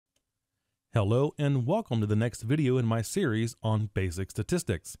Hello and welcome to the next video in my series on basic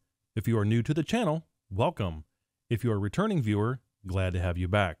statistics. If you are new to the channel, welcome. If you are a returning viewer, glad to have you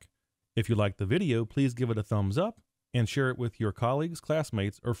back. If you like the video, please give it a thumbs up and share it with your colleagues,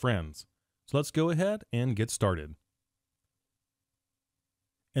 classmates, or friends. So let's go ahead and get started.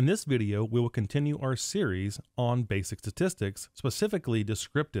 In this video, we will continue our series on basic statistics, specifically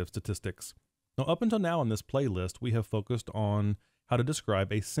descriptive statistics. Now, up until now in this playlist, we have focused on how to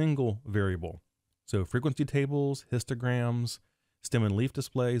describe a single variable. So frequency tables, histograms, stem and leaf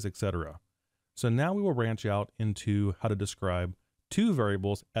displays, etc. So now we will branch out into how to describe two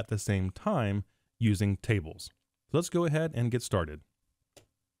variables at the same time using tables. So let's go ahead and get started.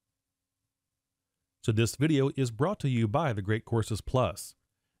 So this video is brought to you by the Great Courses Plus.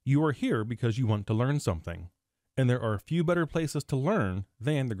 You are here because you want to learn something, and there are a few better places to learn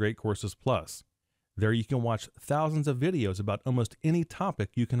than the Great Courses Plus. There you can watch thousands of videos about almost any topic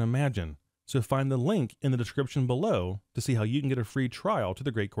you can imagine. So find the link in the description below to see how you can get a free trial to the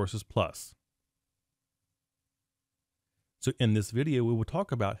Great Courses Plus. So in this video, we will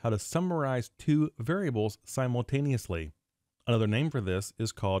talk about how to summarize two variables simultaneously. Another name for this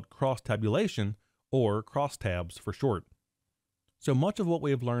is called cross-tabulation, or CROSSTABS for short. So much of what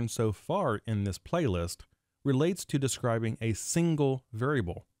we have learned so far in this playlist relates to describing a single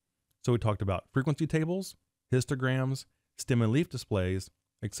variable. So we talked about frequency tables, histograms, stem and leaf displays,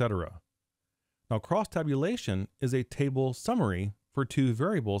 etc. Now, cross-tabulation is a table summary for two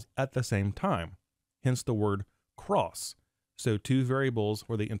variables at the same time, hence the word cross, so two variables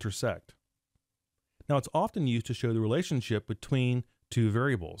where they intersect. Now, it's often used to show the relationship between two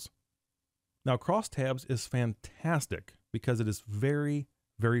variables. Now, CROSSTABS is fantastic because it is very,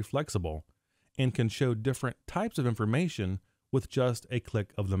 very flexible and can show different types of information with just a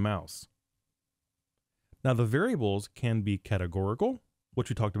click of the mouse. Now, the variables can be categorical, which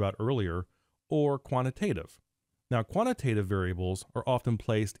we talked about earlier, or quantitative. Now, quantitative variables are often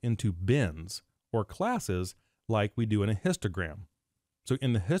placed into bins or classes like we do in a histogram. So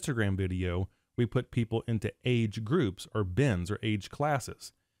in the histogram video, we put people into age groups or bins or age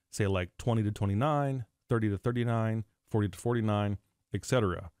classes, say like 20 to 29, 30 to 39, 40 to 49,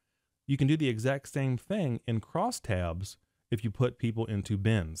 etc. You can do the exact same thing in CROSSTABS if you put people into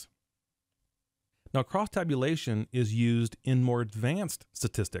bins. Now, cross-tabulation is used in more advanced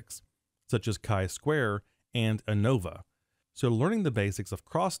statistics, such as chi-square and ANOVA. So learning the basics of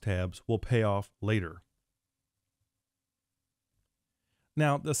crosstabs will pay off later.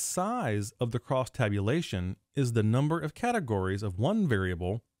 Now, the size of the cross-tabulation is the number of categories of one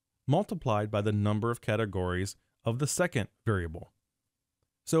variable multiplied by the number of categories of the second variable.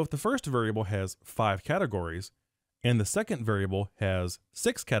 So if the first variable has 5 categories, and the second variable has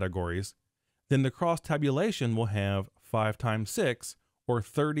 6 categories, then the cross-tabulation will have 5 times 6, or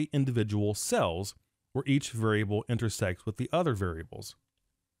 30 individual cells, where each variable intersects with the other variables.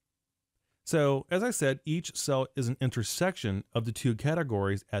 So, as I said, each cell is an intersection of the two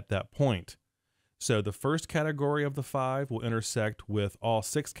categories at that point. So the first category of the 5 will intersect with all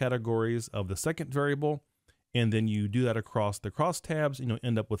 6 categories of the second variable, and then you do that across the crosstabs, and you'll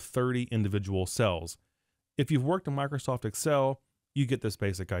end up with 30 individual cells. If you've worked in Microsoft Excel, you get this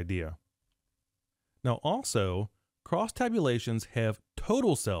basic idea. Now also, cross-tabulations have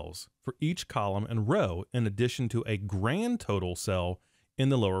total cells for each column and row in addition to a grand total cell in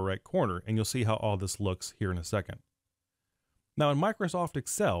the lower right corner, and you'll see how all this looks here in a second. Now in Microsoft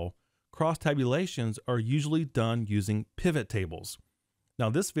Excel, cross-tabulations are usually done using pivot tables. Now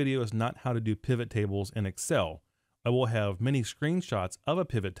this video is not how to do pivot tables in Excel. I will have many screenshots of a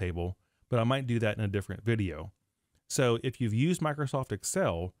pivot table, but I might do that in a different video. So if you've used Microsoft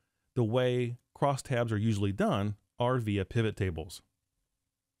Excel, the way crosstabs are usually done are via pivot tables.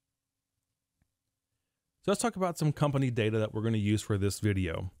 So let's talk about some company data that we're going to use for this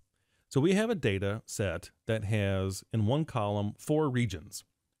video. So we have a data set that has in one column 4 regions.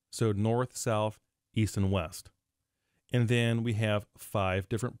 So north, south, east, and west. And then we have 5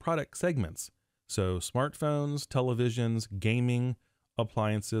 different product segments. So smartphones, televisions, gaming,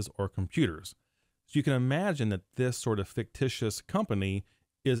 appliances, or computers. So you can imagine that this sort of fictitious company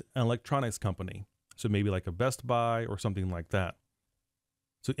is an electronics company. So maybe like a Best Buy or something like that.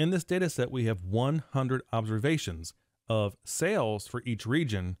 So in this data set, we have 100 observations of sales for each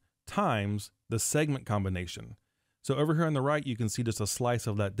region times the segment combination. So over here on the right, you can see just a slice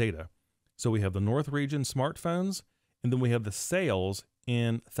of that data. So we have the North region smartphones, and then we have the sales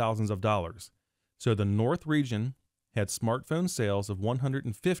in thousands of dollars. So the North region had smartphone sales of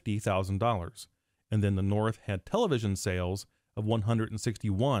 $150,000, and then the North had television sales of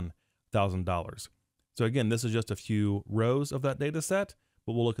 $161,000. So again, this is just a few rows of that data set,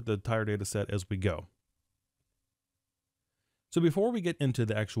 but we'll look at the entire data set as we go. So before we get into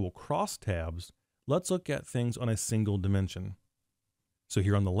the actual crosstabs, let's look at things on a single dimension. So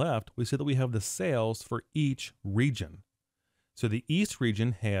here on the left, we see that we have the sales for each region. So the East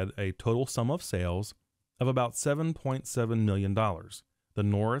region had a total sum of sales of about $7.7 million. The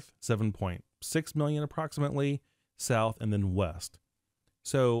North, 7.6 million approximately, South, and then West.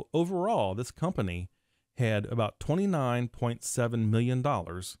 So overall, this company had about $29.7 million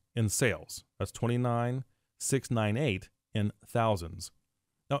in sales. That's 29,698 in thousands.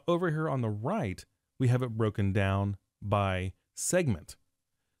 Now over here on the right, we have it broken down by segment.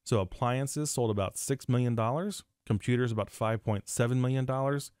 So appliances sold about $6 million, computers about $5.7 million,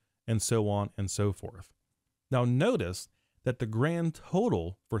 and so on and so forth. Now notice that the grand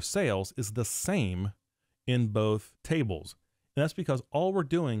total for sales is the same in both tables. And that's because all we're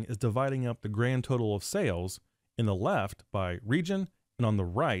doing is dividing up the grand total of sales in the left by region and on the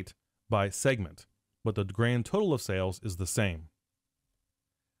right by segment. But the grand total of sales is the same.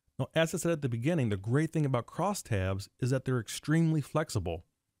 Now, as I said at the beginning, the great thing about crosstabs is that they're extremely flexible.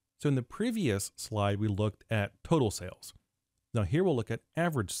 So in the previous slide, we looked at total sales. Now here we'll look at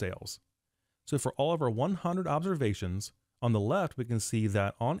average sales. So for all of our 100 observations, on the left, we can see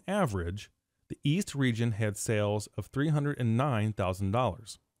that on average, the East region had sales of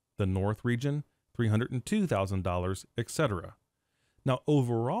 $309,000, the North region, $302,000, etc. Now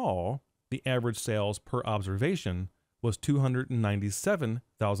overall, the average sales per observation was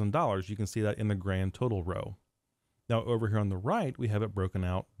 $297,000. You can see that in the grand total row. Now over here on the right, we have it broken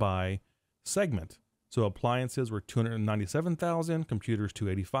out by segment. So appliances were $297,000, computers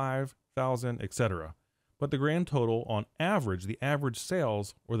 $285,000, etc. But the grand total on average, the average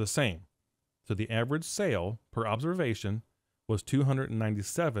sales were the same. So the average sale per observation was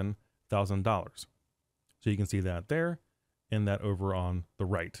 $297,000. So you can see that there and that over on the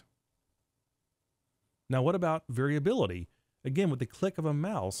right. Now what about variability? Again, with the click of a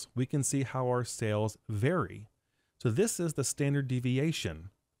mouse, we can see how our sales vary. So this is the standard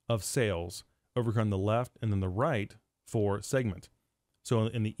deviation of sales over here on the left and then the right for segment. So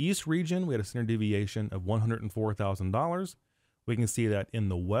in the East region, we had a standard deviation of $104,000. We can see that in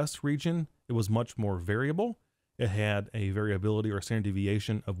the West region, it was much more variable. It had a variability or standard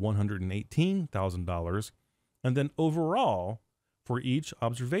deviation of $118,000. And then overall, for each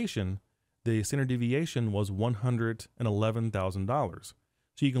observation, the standard deviation was $111,000.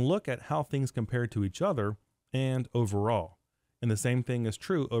 So you can look at how things compare to each other and overall. And the same thing is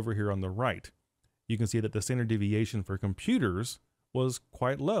true over here on the right. You can see that the standard deviation for computers was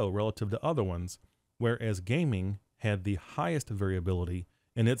quite low relative to other ones, whereas gaming had the highest variability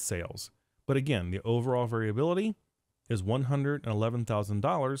in its sales. But again, the overall variability is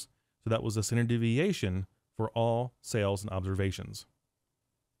 $111,000, so that was the standard deviation for all sales and observations.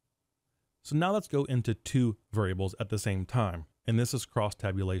 So now let's go into two variables at the same time, and this is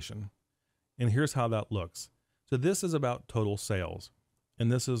cross-tabulation. And here's how that looks. So this is about total sales,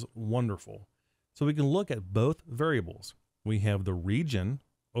 and this is wonderful. So we can look at both variables. We have the region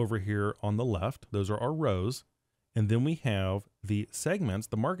over here on the left, those are our rows, and then we have the segments,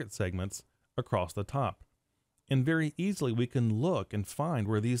 the market segments, across the top. And very easily we can look and find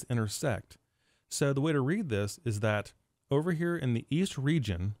where these intersect. So the way to read this is that over here in the East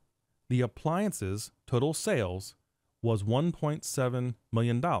region, the appliances total sales was $1.7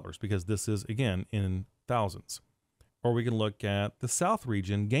 million, because this is, again, in thousands. Or we can look at the South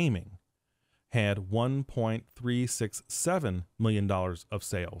region, gaming, had $1.367 million of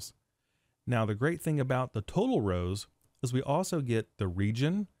sales. Now, the great thing about the total rows is we also get the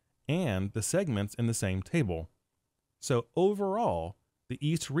region and the segments in the same table. So overall, the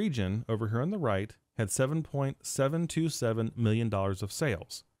East region over here on the right had $7.727 million of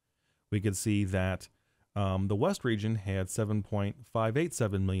sales. We could see that the West region had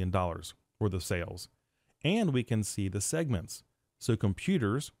 $7.587 million worth of sales. And we can see the segments. So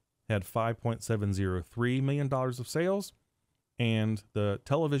computers had $5.703 million of sales, and the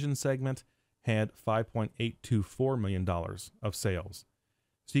television segment had $5.824 million of sales.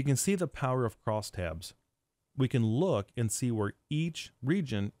 So you can see the power of crosstabs. We can look and see where each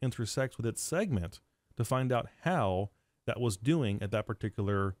region intersects with its segment to find out how that was doing at that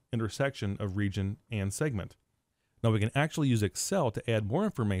particular intersection of region and segment. Now we can actually use Excel to add more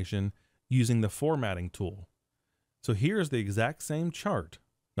information using the formatting tool. So here's the exact same chart.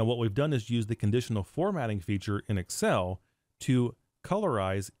 Now what we've done is use the conditional formatting feature in Excel to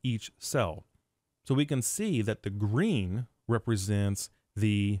colorize each cell. So we can see that the green represents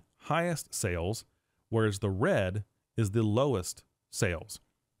the highest sales, whereas the red is the lowest sales.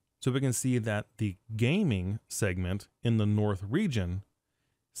 So we can see that the gaming segment in the North region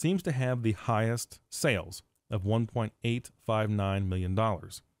seems to have the highest sales of $1.859 million.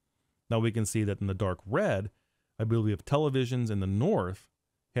 Now we can see that in the dark red, I believe televisions in the north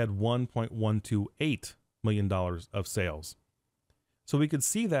had $1.128 million of sales. So we could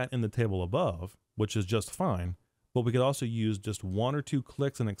see that in the table above, which is just fine, but we could also use just 1 or 2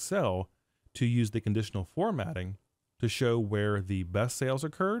 clicks in Excel to use the conditional formatting to show where the best sales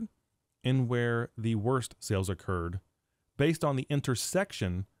occurred and where the worst sales occurred based on the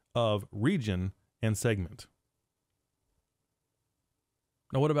intersection of region and segment.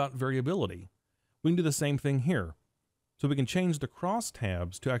 Now what about variability? We can do the same thing here. So we can change the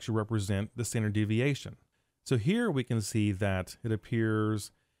crosstabs to actually represent the standard deviation. So here we can see that it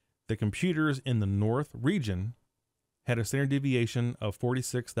appears the computers in the north region had a standard deviation of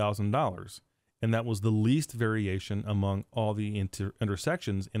 $46,000, and that was the least variation among all the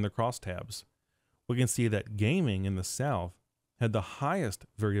intersections in the crosstabs. We can see that gaming in the south had the highest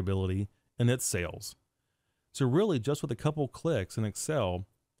variability in its sales. So really just with a couple clicks in Excel,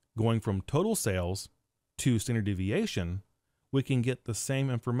 going from total sales to standard deviation, we can get the same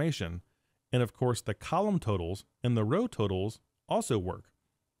information. And of course, the column totals and the row totals also work.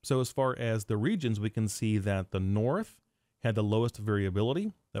 So as far as the regions, we can see that the north had the lowest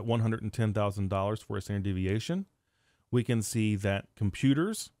variability at $110,000 for a standard deviation. We can see that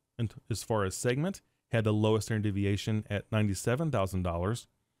computers, and as far as segment, had the lowest standard deviation at $97,000.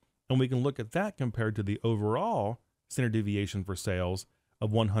 And we can look at that compared to the overall standard deviation for sales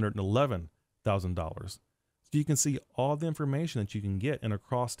of $111,000. So you can see all the information that you can get in a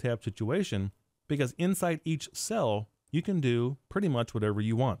crosstab situation, because inside each cell, you can do pretty much whatever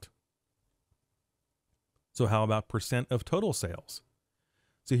you want. So how about percent of total sales?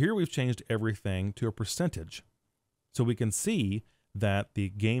 So here we've changed everything to a percentage. So we can see that the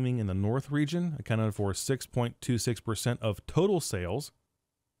gaming in the north region accounted for 6.26% of total sales,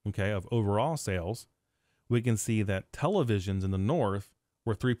 okay, of overall sales. We can see that televisions in the north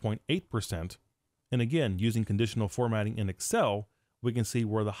were 3.8%. And again, using conditional formatting in Excel, we can see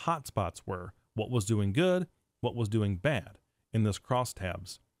where the hot spots were, what was doing good, what was doing bad in this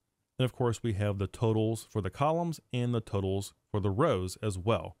crosstabs. And of course, we have the totals for the columns and the totals for the rows as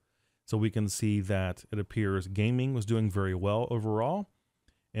well. So we can see that it appears gaming was doing very well overall.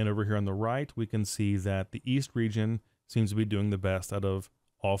 And over here on the right, we can see that the East region seems to be doing the best out of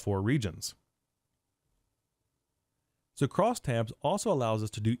all 4 regions. So crosstabs also allows us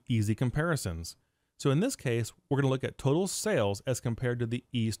to do easy comparisons. So in this case, we're going to look at total sales as compared to the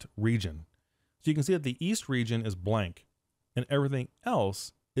East region. So you can see that the East region is blank and everything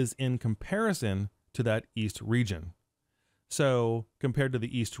else is in comparison to that East region. So compared to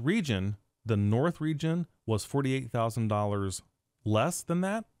the East region, the North region was $48,000 less than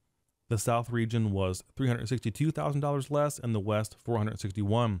that. The South region was $362,000 less, and the West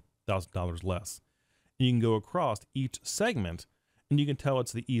 $461,000 less. And you can go across each segment and you can tell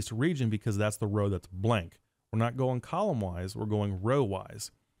it's the East region because that's the row that's blank. We're not going column-wise, we're going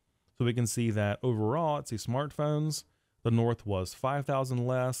row-wise. So we can see that overall, let's see, smartphones, the North was $5,000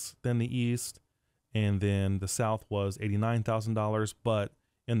 less than the East, and then the South was $89,000, but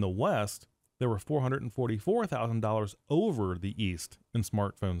in the West, there were $444,000 over the East in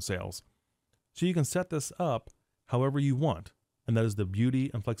smartphone sales. So you can set this up however you want, and that is the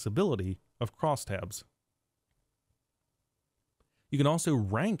beauty and flexibility of crosstabs. You can also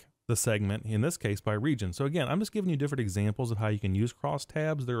rank the segment, in this case by region. So again, I'm just giving you different examples of how you can use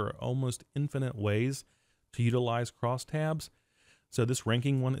crosstabs. There are almost infinite ways to utilize crosstabs. So this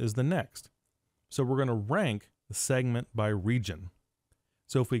ranking one is the next. So we're going to rank the segment by region.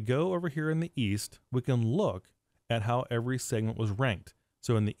 So if we go over here in the East, we can look at how every segment was ranked.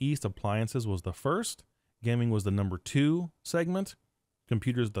 So in the East, appliances was the first, gaming was the number 2 segment,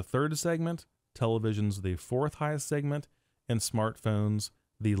 computers the 3rd segment, televisions the 4th highest segment, and smartphones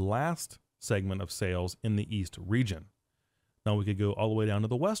the last segment of sales in the East region. Now we could go all the way down to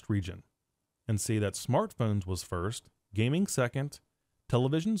the West region and see that smartphones was first, gaming second,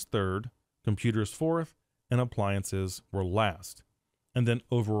 televisions third, computers fourth, and appliances were last. And then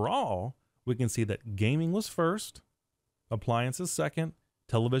overall, we can see that gaming was first, appliances second,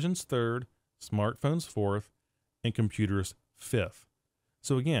 televisions third, smartphones fourth, and computers fifth.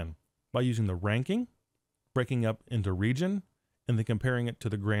 So again, by using the ranking, breaking up into region, and then comparing it to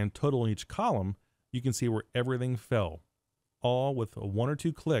the grand total in each column, you can see where everything fell, all with 1 or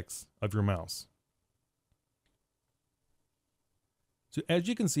 2 clicks of your mouse. So as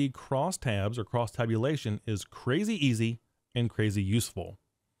you can see, crosstabs or cross-tabulation is crazy easy and crazy useful.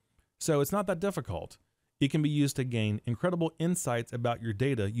 So it's not that difficult. It can be used to gain incredible insights about your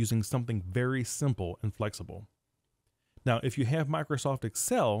data using something very simple and flexible. Now, if you have Microsoft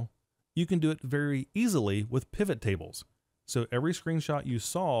Excel, you can do it very easily with pivot tables. So every screenshot you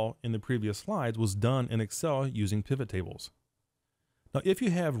saw in the previous slides was done in Excel using pivot tables. Now, if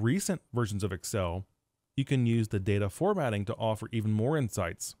you have recent versions of Excel, you can use the data formatting to offer even more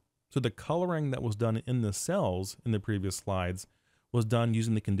insights. So the coloring that was done in the cells in the previous slides was done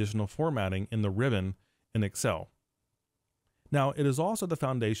using the conditional formatting in the ribbon in Excel. Now, it is also the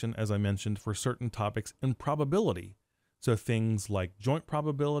foundation, as I mentioned, for certain topics in probability. So things like joint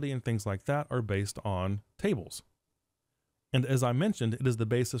probability and things like that are based on tables. And as I mentioned, it is the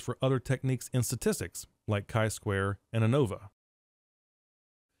basis for other techniques in statistics, like chi-square and ANOVA.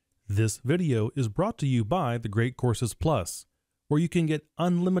 This video is brought to you by the Great Courses Plus, where you can get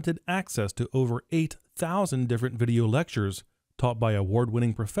unlimited access to over 8,000 different video lectures taught by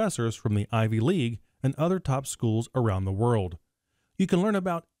award-winning professors from the Ivy League and other top schools around the world. You can learn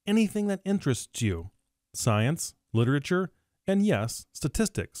about anything that interests you: science, literature, and yes,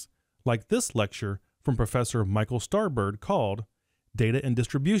 statistics, like this lecture from Professor Michael Starbird called Data and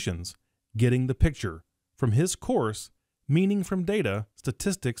Distributions, Getting the Picture, from his course, Meaning from Data,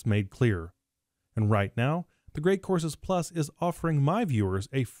 Statistics Made Clear. And right now, the Great Courses Plus is offering my viewers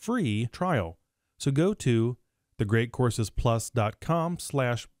a free trial. So go to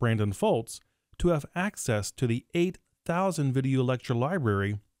thegreatcoursesplus.com/Brandon Foltz to have access to the 8,000 video lecture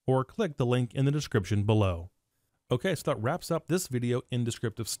library, or click the link in the description below. Okay, so that wraps up this video in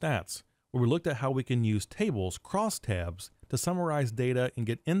Descriptive Stats, where we looked at how we can use tables, crosstabs, to summarize data and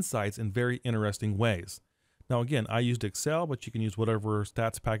get insights in very interesting ways. Now again, I used Excel, but you can use whatever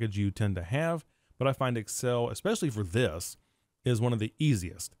stats package you tend to have, but I find Excel, especially for this, is one of the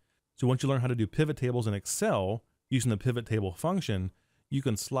easiest. So once you learn how to do pivot tables in Excel, using the pivot table function, you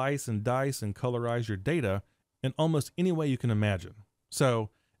can slice and dice and colorize your data in almost any way you can imagine.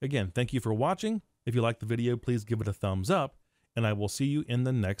 So again, thank you for watching. If you liked the video, please give it a thumbs up, and I will see you in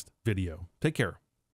the next video. Take care.